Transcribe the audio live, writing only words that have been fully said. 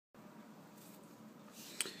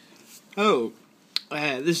Oh,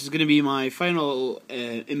 this is going to be my final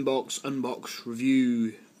unbox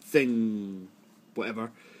review thing,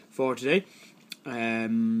 whatever, for today.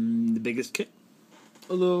 The biggest kit.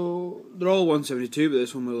 Although they're all 172, but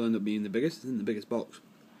this one will end up being the biggest. It's in the biggest box.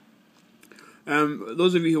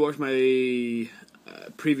 Those of you who watched my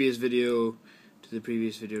previous video, the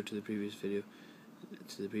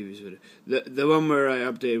one where I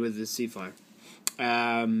updated with the Seafire,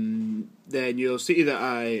 then you'll see that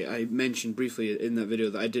I mentioned briefly in that video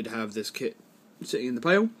that I did have this kit sitting in the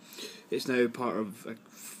pile. It's now part of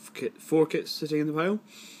four kits sitting in the pile.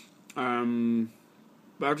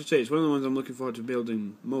 But I have to say, it's one of the ones I'm looking forward to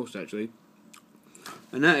building most, actually.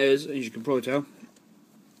 And that is, as you can probably tell,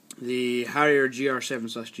 the Harrier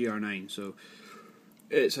GR7/GR9. So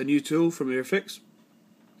it's a new tool from Airfix.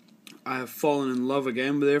 I have fallen in love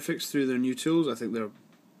again with Airfix through their new tools. I think they're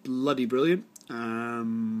bloody brilliant.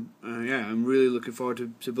 Yeah, I'm really looking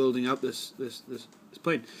forward to building up this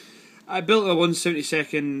plane. I built a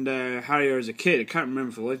 1/72 Harrier as a kid. I can't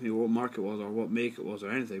remember for the life of me what mark it was or what make it was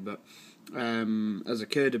or anything, but as a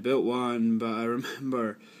kid I built one, but I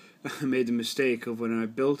remember I made the mistake of when I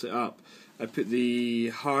built it up, I put the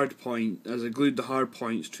hard point, as I glued the hard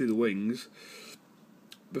points to the wings,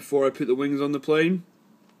 before I put the wings on the plane,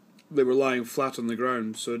 they were lying flat on the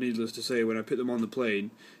ground, so needless to say, when I put them on the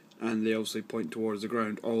plane, and they obviously point towards the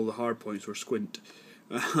ground, all the hard points were squint.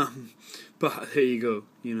 But there you go,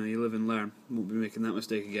 you live and learn. Won't be making that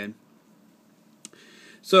mistake again.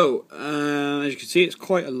 So, as you can see, it's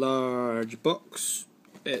quite a large box.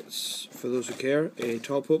 It's, for those who care, a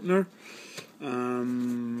top opener.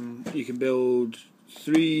 You can build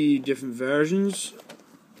 3 different versions,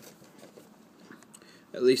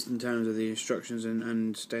 at least in terms of the instructions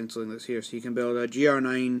and stenciling that's here. So you can build a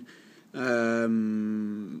GR9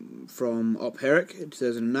 from Harrier in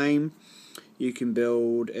 2009. You can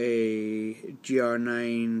build a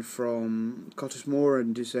GR9 from Cottesmore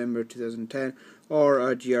in December 2010, or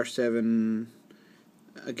a GR7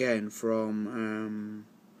 again from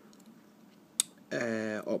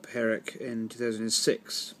Harrier in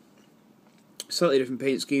 2006. Slightly different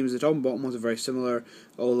paint schemes. The top and bottom ones are very similar,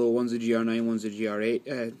 although one's a GR9, one's a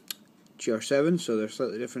GR7, so they're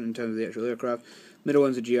slightly different in terms of the actual aircraft. Middle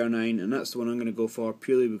one's a GR9, and that's the one I'm going to go for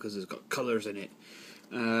purely because it's got colours in it.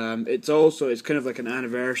 It's kind of like an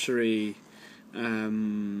anniversary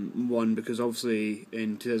one, because obviously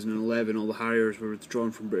in 2011 all the Harriers were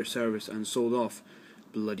withdrawn from British service and sold off.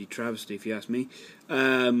 Bloody travesty, if you ask me.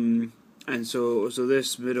 And so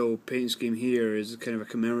this middle paint scheme here is kind of a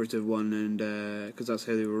commemorative one, and because that's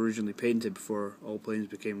how they were originally painted before all planes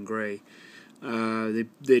became grey. They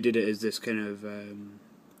did it as this kind of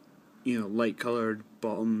light coloured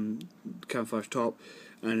bottom, camouflage top,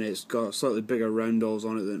 and it's got slightly bigger roundels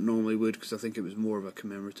on it than it normally would, because I think it was more of a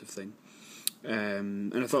commemorative thing.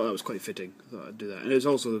 And I thought that was quite fitting. I thought I'd do that, and it's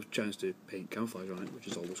also a chance to paint camouflage on it, which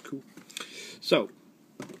is always cool. So,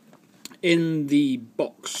 in the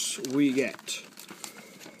box we get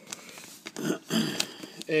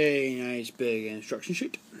a nice big instruction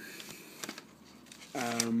sheet,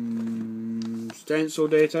 stencil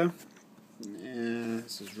data.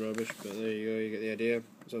 This is rubbish, but there you go, you get the idea.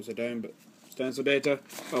 It's upside down, but stencil data,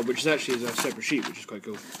 which is actually a separate sheet, which is quite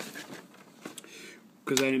cool,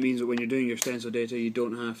 because then it means that when you're doing your stencil data, you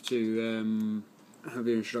don't have to have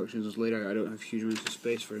your instructions laid out. I don't have huge amounts of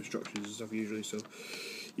space for instructions and stuff usually, so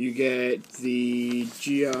you get the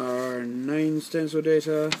GR9 stencil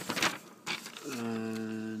data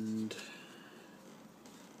and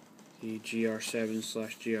the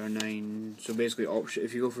GR7/GR9. So basically,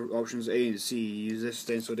 if you go for options A and C, you use this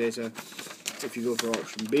stencil data. If you go for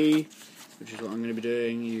option B, which is what I'm going to be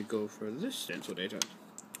doing, you go for this stencil data.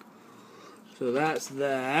 So that's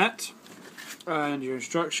that. And your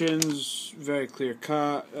instructions, very clear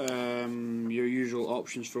cut. Your usual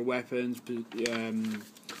options for weapons,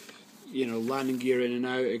 landing gear in and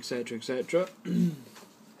out, etc., etc.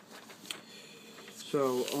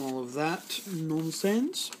 So all of that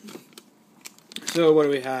nonsense. So what do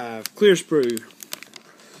we have? Clear sprue.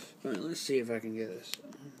 Right, let's see if I can get this.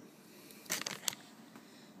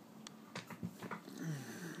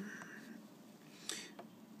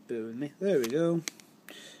 Bear with me. There we go.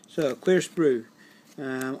 So, clear sprue.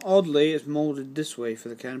 Oddly, it's moulded this way for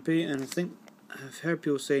the canopy, and I think I've heard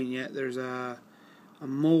people saying there's a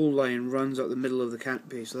mould line runs up the middle of the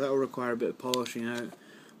canopy, so that will require a bit of polishing out.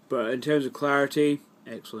 But in terms of clarity,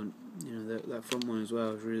 excellent. That front one as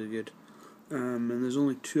well is really good. And there's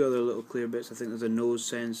only 2 other little clear bits. I think there's a nose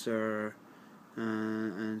sensor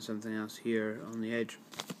and something else here on the edge.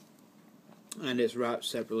 And it's wrapped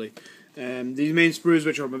separately. These main sprues,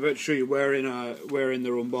 which I'm about to show you, were in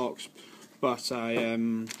their own box, but were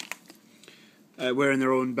in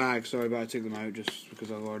their own bag. Sorry, but I took them out just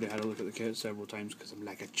because I've already had a look at the kit several times because I'm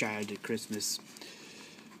like a child at Christmas.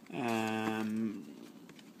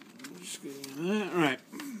 Right,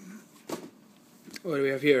 what do we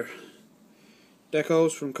have here?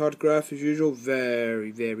 Decals from Cartograph as usual,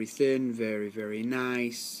 very thin, very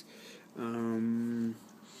nice.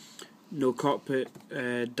 No cockpit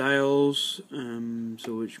dials,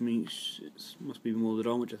 so which means it must be moulded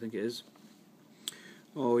on, which I think it is.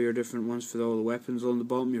 All your different ones for all the weapons on the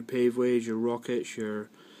bottom, your paveways, your rockets, your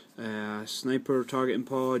sniper targeting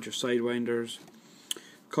pods, your sidewinders.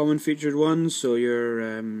 Common featured ones, so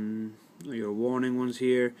your warning ones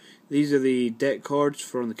here. These are the deck cards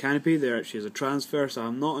for on the canopy. They're actually as a transfer, so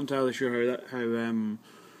I'm not entirely sure how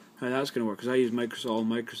that's going to work, because I use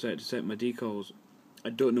microset to set my decals. I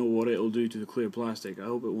don't know what it'll do to the clear plastic. I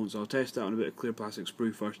hope it won't, so I'll test that on a bit of clear plastic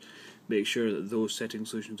sprue first. Make sure that those setting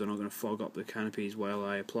solutions are not going to fog up the canopies while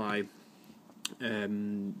I apply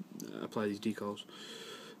these decals.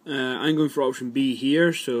 I'm going for option B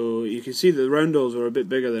here, so you can see that the roundels are a bit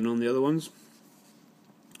bigger than on the other ones.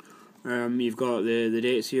 You've got the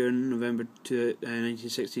dates here, November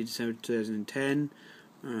 1960, December 2010.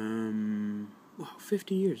 Wow,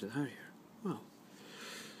 50 years of Harrier. Wow.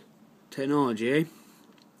 Technology, eh?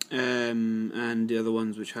 And the other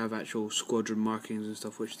ones which have actual squadron markings and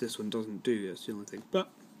stuff, which this one doesn't do, that's the only thing. But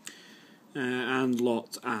and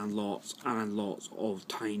lots of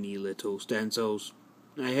tiny little stencils.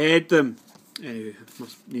 I hate them. Anyway,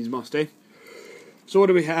 must, eh? So what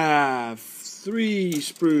do we have? 3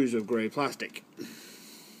 sprues of grey plastic.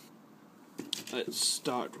 Let's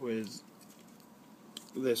start with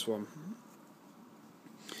this one.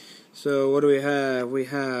 So what do we have? We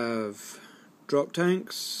have drop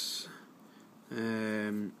tanks.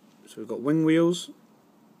 So we've got wing wheels.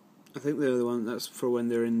 I think they're the one that's for when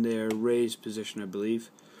they're in their raised position, I believe.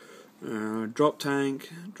 Drop tanks.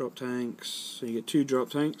 So you get 2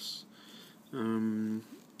 drop tanks.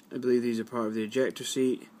 I believe these are part of the ejector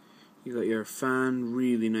seat. You got your fan,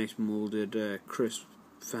 really nice moulded, crisp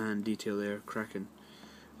fan detail there, cracking.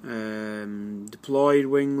 Deployed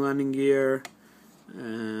wing landing gear.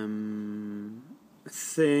 I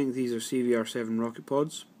think these are GR7 rocket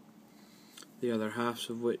pods. The other halves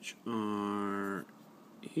of which are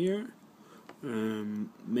here.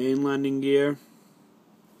 Main landing gear.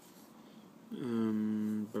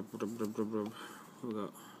 We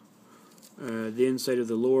got the inside of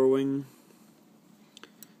the lower wing.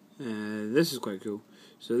 This is quite cool.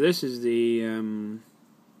 So this is the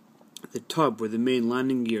tub where the main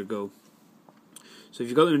landing gear go. So if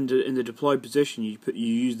you've got them in the deployed position, you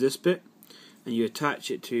use this bit and you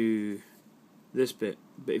attach it to this bit.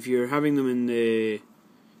 But if you're having them in the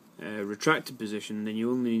retracted position, then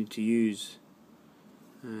you only need to use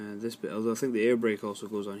this bit. Although I think the air brake also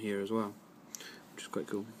goes on here as well, which is quite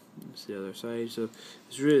cool. That's the other side. So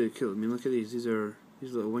it's really cool. I mean, look at these. These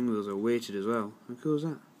little wing wheels are weighted as well. How cool is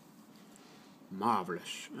that?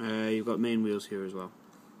 Marvellous. You've got main wheels here as well.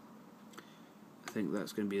 I think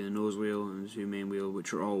that's going to be the nose wheel and the 2 main wheel,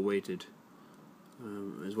 which are all weighted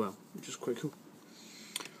as well, which is quite cool.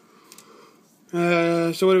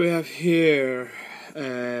 So what do we have here?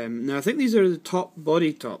 Now I think these are the top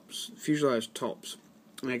body tops, fuselage tops.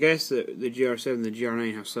 And I guess that the GR7 and the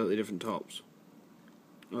GR9 have slightly different tops.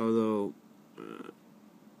 Although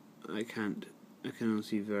I can only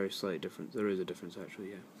see very slight difference. There is a difference actually,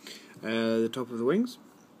 yeah. The top of the wings.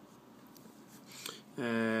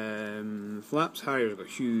 Flaps. Harrier's got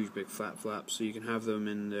huge big flat flaps, so you can have them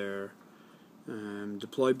in their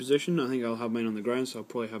deployed position. I think I'll have mine on the ground, so I'll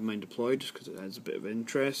probably have mine deployed just because it adds a bit of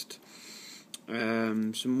interest.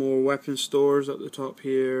 Some more weapon stores up the top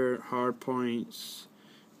here, hard points,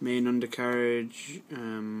 main undercarriage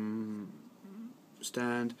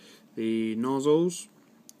stand, the nozzles,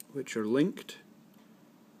 which are linked.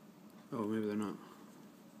 Oh, maybe they're not.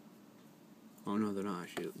 Oh no, they're not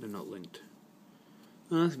actually. They're not linked.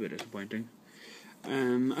 Oh, that's a bit disappointing.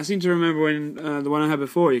 I seem to remember when the one I had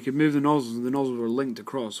before, you could move the nozzles, and the nozzles were linked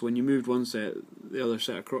across. When you moved one set, the other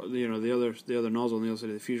set across, the other nozzle on the other side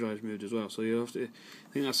of the fuselage moved as well. So you have to. I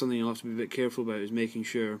think that's something you'll have to be a bit careful about, is making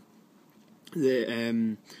sure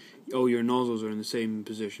that all your nozzles are in the same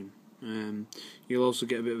position. You'll also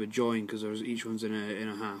get a bit of a join because each one's in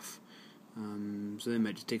a half. So they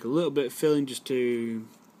might just take a little bit of filling just to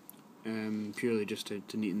purely just to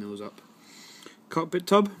neaten those up. Cockpit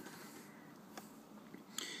tub.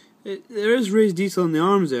 There is raised detail in the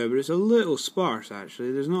arms there, but it's a little sparse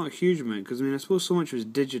actually. There's not a huge amount because I suppose so much was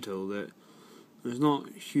digital that There's not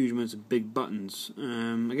huge amounts of big buttons.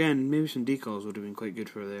 Again, maybe some decals would have been quite good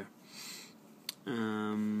for there.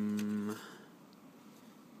 I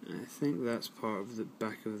think that's part of the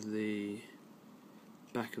back of the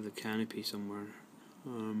canopy somewhere.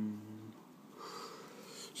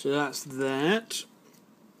 So that's that.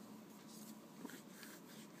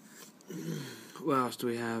 What else do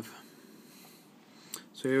we have?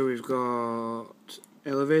 So here we've got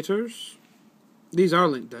elevators. These are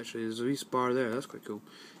linked actually. There's a wee spar there. That's quite cool.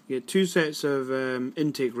 You get 2 sets of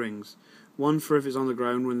intake rings. One for if it's on the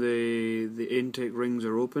ground when the intake rings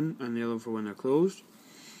are open, and the other for when they're closed.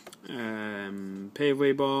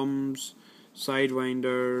 Paveway bombs,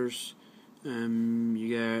 sidewinders. You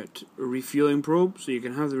get a refueling probe, so you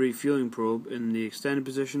can have the refueling probe in the extended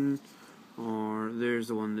position, or there's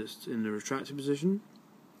the one that's in the retracted position.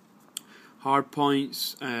 Hard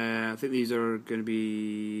points, I think these are going to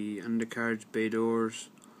be undercarriage bay doors,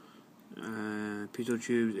 pitot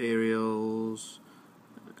tubes, aerials,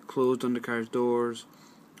 closed undercarriage doors,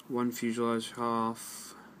 1 fuselage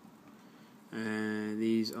half.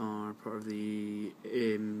 These are part of the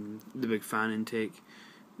big fan intake,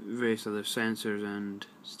 various other sensors and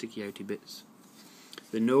sticky outy bits.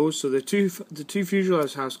 The nose, so the two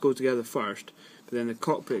fuselage halves go together first, but then the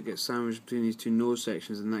cockpit gets sandwiched between these 2 nose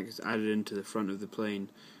sections, and that gets added into the front of the plane.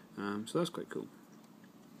 So that's quite cool.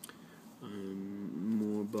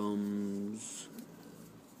 More bombs.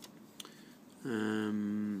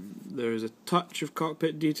 There's a touch of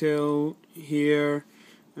cockpit detail here.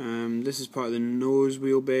 This is part of the nose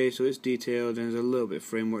wheelbase, so it's detailed, and there's a little bit of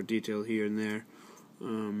framework detail here and there.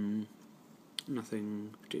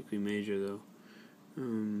 Nothing particularly major though.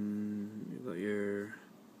 You've got your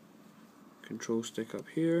control stick up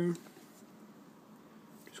here.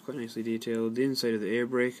 It's quite nicely detailed. The inside of the air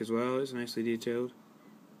brake as well is nicely detailed.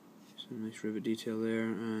 Some nice rivet detail there,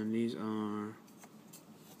 and these are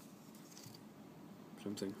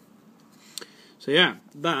something. So yeah,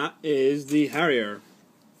 that is the Harrier.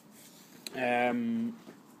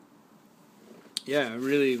 Yeah,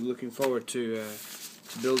 really looking forward to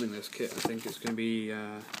building this kit. I think it's going to be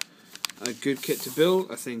a good kit to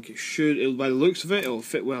build. I think by the looks of it, it'll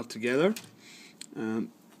fit well together. And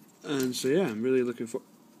so yeah, I'm really looking forward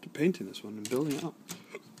to painting this one and building it up.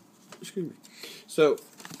 Excuse me. So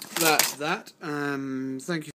that's that. Thank you.